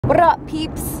What up,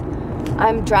 peeps?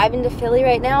 I'm driving to Philly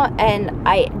right now and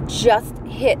I just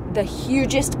hit the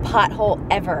hugest pothole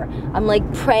ever. I'm like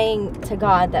praying to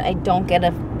God that I don't get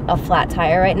a flat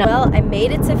tire right now. Well, I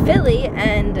made it to Philly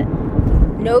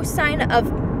and no sign of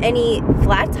any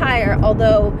flat tire,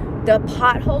 although the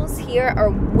potholes here are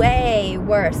way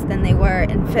worse than they were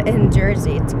in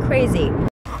Jersey. It's crazy. Oh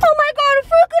my God,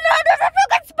 there's a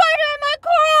freaking spider in my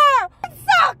car! It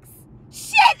sucks!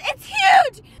 Shit, it's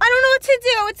huge! I don't know what to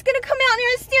do. It's gonna come out near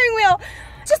the steering wheel,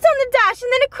 just on the dash,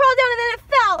 and then it crawled down and then it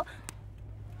fell.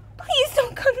 Please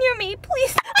don't come near me,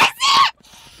 please. I see it!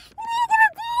 What are you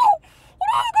gonna do? What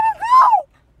are you gonna do?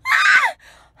 Ah!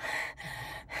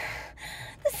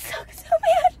 This sucks so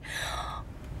bad.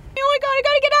 Oh my God, I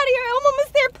gotta get out of here. I'm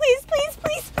almost there. Please, please,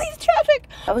 please, please, traffic.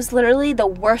 That was literally the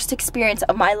worst experience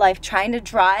of my life, trying to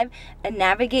drive and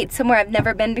navigate somewhere I've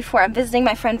never been before. I'm visiting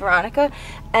my friend Veronica,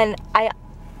 and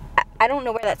I don't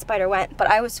know where that spider went, but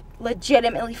I was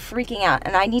legitimately freaking out,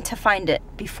 and I need to find it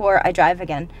before I drive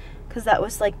again, because that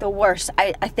was like the worst.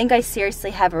 I think I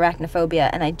seriously have arachnophobia,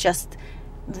 and I just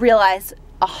realized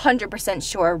 100%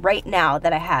 sure right now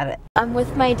that I have it. I'm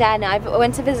with my dad now. I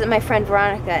went to visit my friend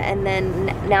Veronica, and then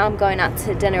now I'm going out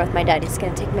to dinner with my dad. He's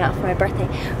gonna take me out for my birthday,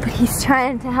 but he's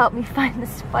trying to help me find the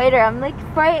spider. I'm like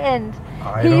frightened.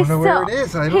 I don't know where it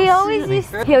is. He always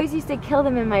used to kill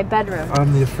them in my bedroom.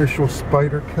 I'm the official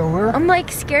spider killer. I'm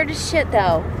like scared as shit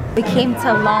though. We came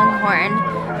to Longhorn.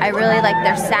 I really like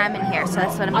their salmon here, so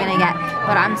that's what I'm gonna get.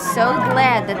 But I'm so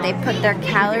glad that they put their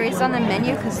calories on the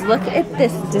menu, because look at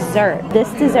this dessert. This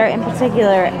dessert in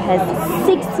particular has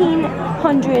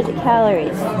 1,600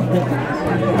 calories.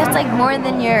 That's like more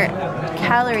than your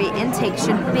calorie intake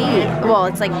should be. Well,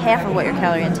 it's like half of what your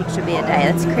calorie intake should be a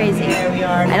day. That's crazy.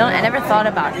 I never thought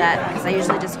about that, because I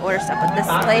usually just order stuff, but this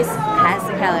place has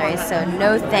the calories, so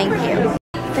no thank you.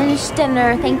 Finished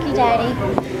dinner. Thank you, Daddy.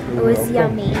 It was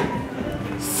yummy.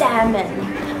 Salmon.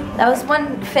 That was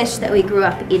one fish that we grew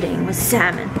up eating, was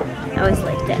salmon. I always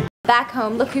liked it. Back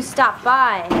home, look who stopped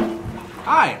by.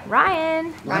 Hi.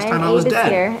 Ryan. Last Ryan time I was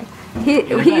dead.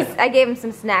 Here. I gave him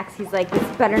some snacks. He's like, this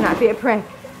better not be a prank.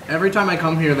 Every time I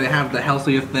come here, they have the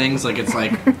healthiest things, like it's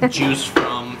like juice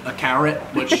from a carrot,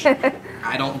 which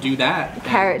I don't do that.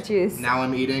 Carrot juice. Now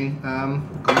I'm eating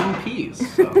green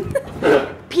peas. So.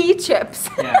 Pea chips.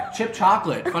 Yeah, chip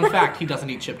chocolate. Fun fact, he doesn't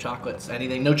eat chip chocolates.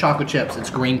 Anything, no chocolate chips, it's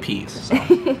green peas. So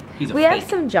he's a We fake. have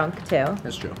some junk too.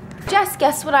 That's true. Jess,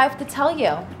 guess what I have to tell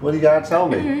you? What do you gotta tell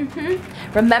me?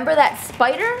 Remember that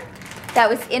spider that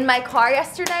was in my car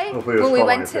yesterday when we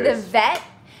went to the vet?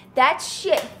 That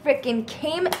shit freaking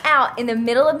came out in the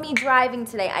middle of me driving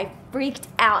today. I freaked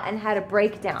out and had a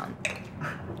breakdown.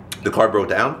 The car broke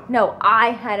down? No,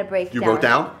 I had a breakdown. You broke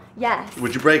down? Yes.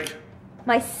 Would you break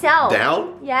Myself.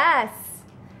 down? Yes.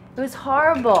 It was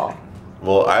horrible.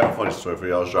 Well, I have a funny story for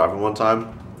you. I was driving one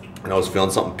time and I was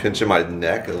feeling something pinching my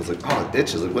neck. I was like, oh, it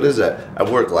itches. Like, what is that? I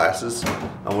wear glasses.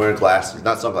 I'm wearing glasses,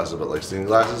 not sunglasses, but like seeing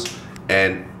glasses.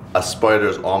 And a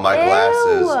spider's on my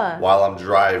glasses while I'm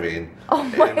driving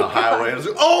in the highway. I was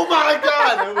like, oh my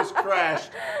God, I almost crashed.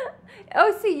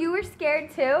 Oh, so you were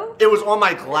scared too? It was on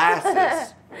my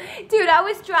glasses. Dude, I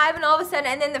was driving all of a sudden,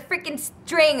 and then the freaking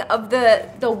string of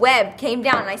the web came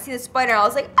down, and I see the spider, and I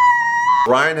was like, ah!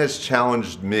 Ryan has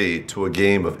challenged me to a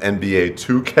game of NBA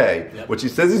 2K, which he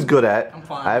says he's good at. I'm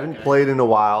fine. I haven't played in a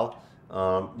while,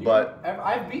 but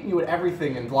I've beaten you at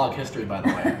everything in vlog history, by the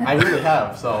way. I really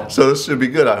have. So this should be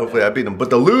good. Hopefully I beat him. But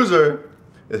the loser,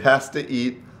 it has to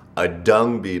eat a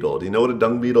dung beetle. Do you know what a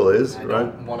dung beetle is? I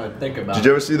don't want to think about. Did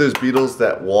you ever see those beetles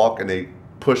that walk and they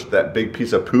push that big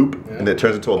piece of poop and it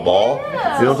turns into a ball? You know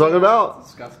what I'm talking about? It's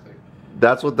disgusting.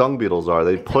 That's what dung beetles are.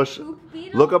 They push.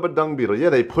 Look up a dung beetle. Yeah,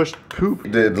 they push poop.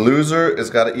 The loser has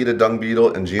got to eat a dung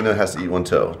beetle, and Gina has to eat one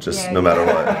too. Just no matter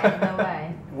what. No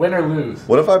way. Win or lose.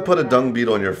 What if I put a dung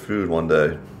beetle in your food one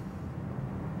day?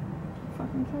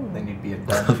 Then you'd be a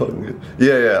dung.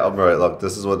 Yeah. I'm right. Look,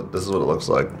 this is what it looks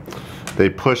like. They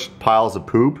push piles of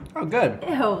poop. Oh, good.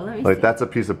 Ew, let me Like see. that's a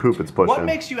piece of poop it's pushing. What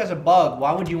makes you as a bug?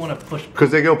 Why would you want to push?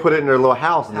 Because they go put it in their little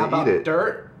house and How they about eat it.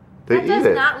 dirt? They That eat does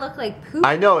it. not look like poop.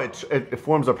 I know it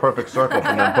forms a perfect circle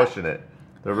from them pushing it.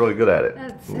 They're really good at it.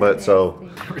 That's so But so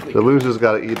nasty. the loser's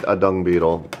got to eat a dung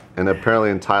beetle, and apparently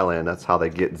in Thailand that's how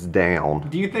they get down.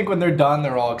 Do you think when they're done,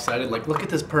 they're all excited? Like, look at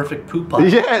this perfect poop pile.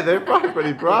 Yeah, they're probably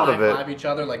pretty proud of High-five it. each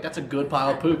other, like, that's a good pile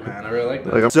of poop, man. I really like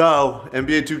that. So,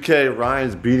 NBA 2K,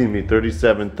 Ryan's beating me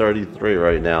 37-33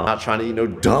 right now. Not trying to eat no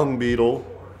dung beetle.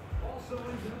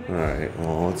 Alright,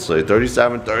 well, let's see.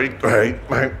 37-33.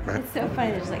 It's so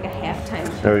funny, there's like a halftime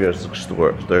show. There we go.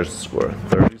 Score. There's the score.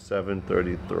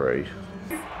 37-33.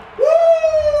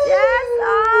 Yes,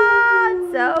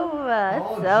 awesome! over.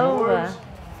 Oh, It's over. George.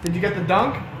 Did you get the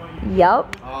dunk?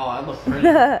 Yup. Oh, that looks pretty.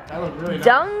 That looks really nice.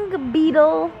 Dung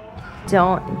beetle.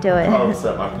 Don't do it. How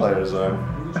upset my players are.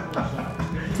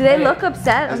 Do they look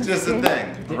upset? It's just a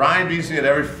thing. Ryan beats me at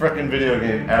every freaking video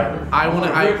game ever.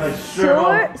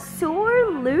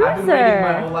 Sore loser. I've been waiting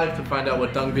my whole life to find out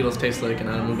what dung beetles taste like, and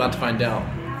I'm about to find out.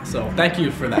 So thank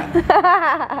you for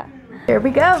that. Here we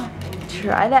go.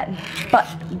 Try that butt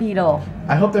beetle.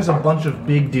 I hope there's a bunch of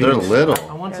big dudes. They're little.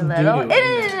 I want They're some little.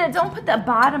 doo-doo. Don't put the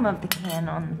bottom of the can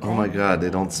on. Oh my god, they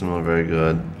don't smell very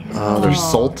good. Oh, they're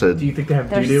salted. Do you think they have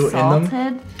They're doo-doo in them?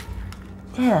 salted.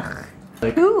 Ugh.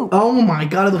 Like, Poop. oh my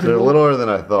god, it looks They're like littler than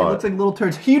I it thought. looks like little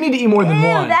turds. You need to eat more than Ew,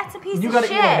 one. that's a piece You of gotta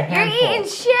shit. eat like a You're handful. eating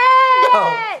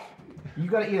shit. You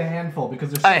gotta eat a handful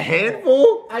because there's A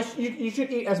handful? you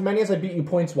should eat as many as I beat you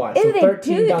points wise. Ew, So they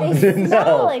 13 do. dung They beetles.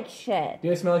 smell No. like shit. Do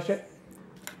they smell like shit?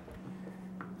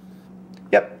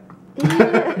 Yep.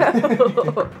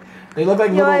 They look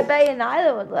like Yo, I little, bet you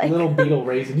neither would like. little beetle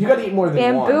raisins. You gotta eat more than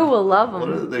Bamboo one. will love What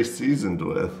are them. they seasoned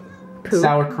with?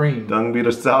 Sour cream. Dung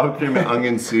beetle, sour cream, and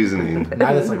onion seasoning.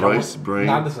 Now that's like Rice brain.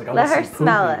 Now that's like I Let want her some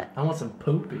smell poopy. it. I want some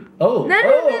poopy. Oh, No,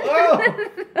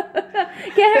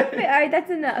 Get her. Alright,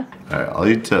 that's enough. Alright, I'll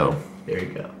eat two. There you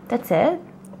go. That's it.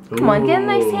 Come on, get a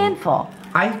nice Ooh. handful.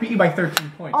 I beat you by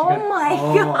 13 points. Oh my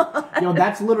god. Yo,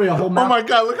 that's literally a whole Oh mouth. my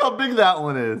god, look how big that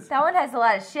one is. That one has a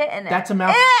lot of shit in it. That's a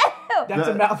mouth. Ew. That's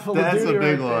a mouthful of That's a doo-doo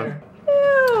big right one.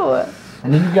 there. Ew.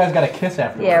 And then you guys gotta kiss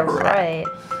afterwards. Yeah, right.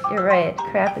 You're right.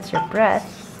 Crap, it's your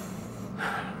breath.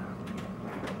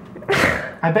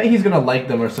 I bet he's gonna like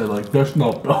them or say like, there's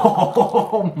no.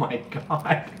 Oh my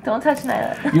god. Don't touch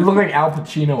Nyla. You look like Al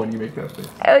Pacino when you make that face.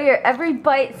 Oh, your every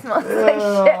bite smells like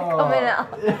shit coming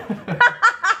out.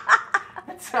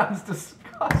 That sounds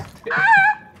disgusting.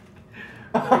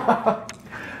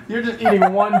 You're just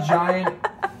eating one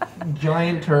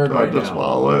giant turd Do I right just now.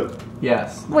 swallow it?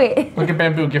 Yes. Wait. Look at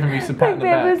Bamboo giving me some pat in the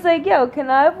Bamboo's back. like, yo, can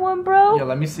I have one, bro? Yeah,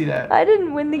 let me see that. I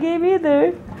didn't win the game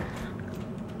either.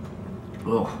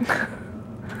 Ugh.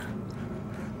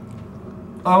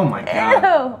 Oh my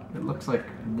god. Ew. It looks like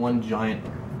one giant.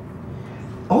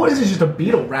 Oh, this is just a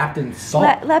beetle wrapped in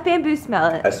salt. Let Bamboo smell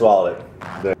I it. swallowed it.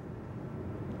 There.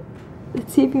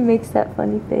 Let's see if he makes that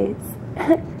funny face.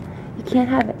 You can't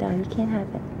have it, dog. You can't have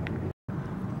it.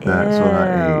 That's what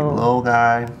I ate. Ew. Little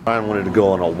guy. Ryan wanted to go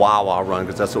on a Wawa run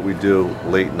because that's what we do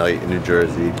late night in New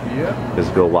Jersey. Yeah. Is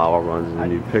go Wawa runs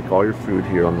and you pick all your food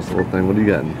here on this little thing. What are you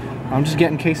getting? I'm just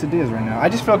getting quesadillas right now. I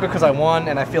just feel good because I won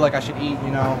and I feel like I should eat, you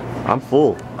know. I'm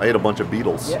full. I ate a bunch of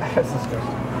Beetles. Yeah, that's disgusting.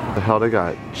 The hell they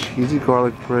got? Cheesy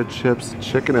garlic bread chips,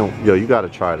 chicken and yo, you gotta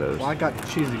try those. Well, I got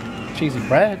cheesy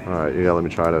bread. All right, you gotta let me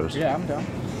try those. Yeah, I'm down.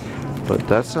 But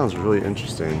that sounds really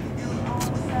interesting.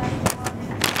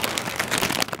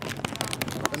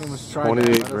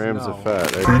 28 grams of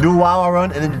fat. You do a Wawa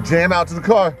run and then you jam out to the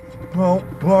car. Boom,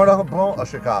 boom, boom. Oh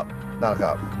shit, cop. Not a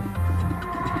cop.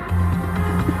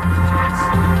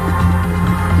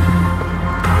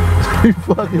 You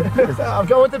fucking pissed. I'm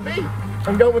going with the beat.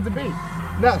 I'm going with the beat.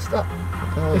 No, stop.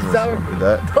 It's sour.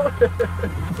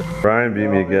 Brian beat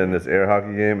me again in this air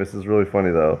hockey game. This is really funny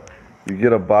though. You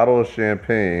get a bottle of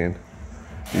champagne,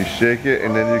 you shake it,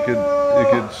 and then you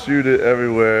could shoot it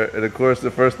everywhere. And of course,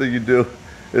 the first thing you do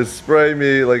is spray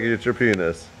me like it's your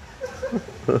penis.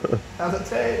 How's it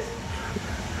taste?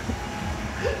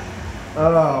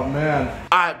 Oh man.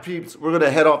 Alright peeps, we're gonna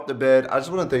head off to bed. I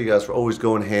just want to thank you guys for always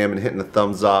going ham and hitting the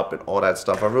thumbs up and all that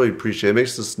stuff. I really appreciate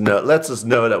it. Lets us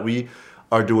know that we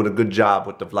are doing a good job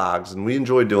with the vlogs and we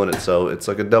enjoy doing it, so it's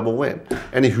like a double win.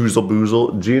 Any hoozle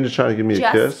boozle. Gene is trying to give me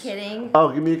a kiss. Just kidding.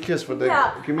 Oh, give me a kiss for the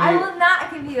No, give me I will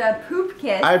not give you a poop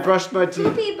kiss. I brushed my teeth.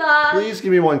 Poopy bug. Please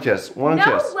give me one kiss. One No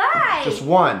kiss. way. Just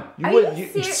one. Are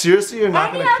you seriously you're not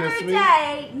Any gonna other kiss me?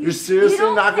 day, You're seriously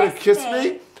don't not gonna kiss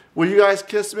me? Will you guys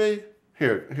kiss me?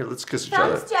 Here, let's kiss each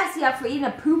other. Thumbs Jesse up for eating a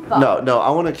poop bug. No,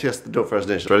 I want to kiss the Dope First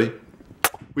Nation. Ready?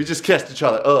 We just kissed each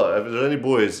other. If there's any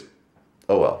boys,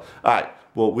 oh well. All right.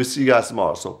 Well, we'll see you guys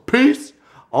tomorrow. So peace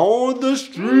on the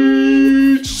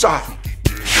streets.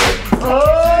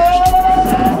 Oh!